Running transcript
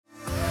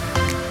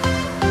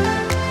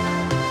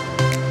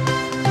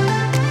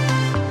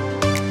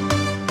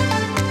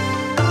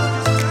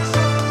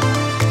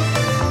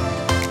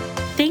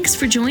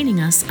for joining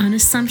us on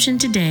Assumption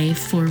today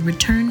for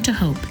Return to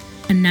Hope,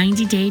 a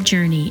 90-day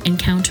journey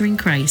encountering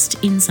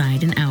Christ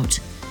inside and out.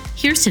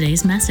 Here's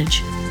today's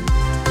message.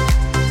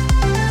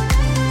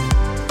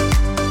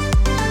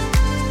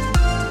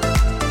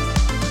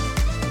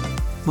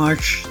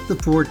 March the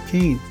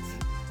 14th.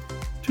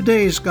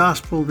 Today's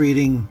Gospel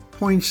reading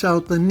points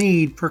out the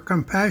need for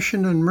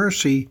compassion and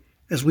mercy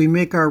as we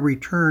make our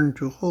return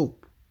to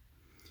hope.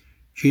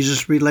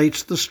 Jesus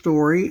relates the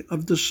story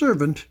of the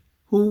servant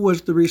who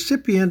was the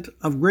recipient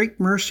of great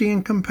mercy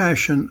and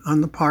compassion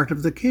on the part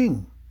of the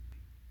king.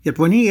 Yet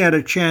when he had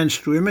a chance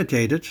to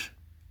imitate it,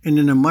 and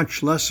in a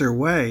much lesser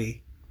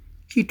way,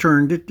 he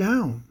turned it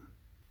down.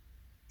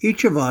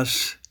 Each of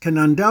us can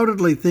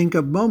undoubtedly think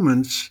of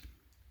moments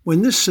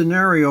when this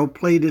scenario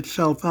played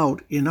itself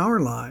out in our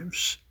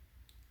lives.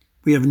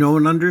 We have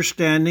known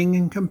understanding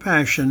and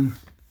compassion,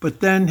 but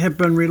then have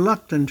been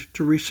reluctant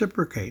to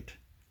reciprocate.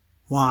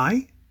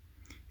 Why?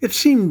 It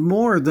seemed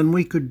more than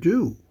we could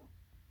do.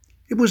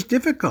 It was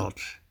difficult.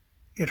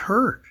 It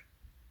hurt.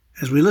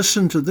 As we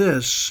listen to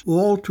this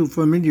all too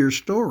familiar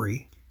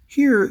story,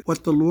 hear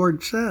what the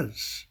Lord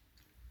says.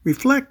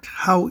 Reflect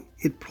how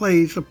it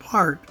plays a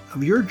part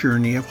of your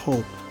journey of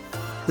hope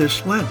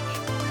this Lent.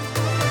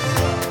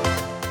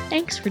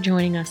 Thanks for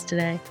joining us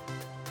today.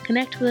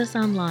 Connect with us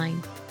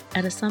online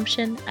at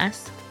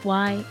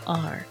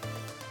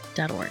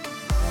AssumptionSYR.org.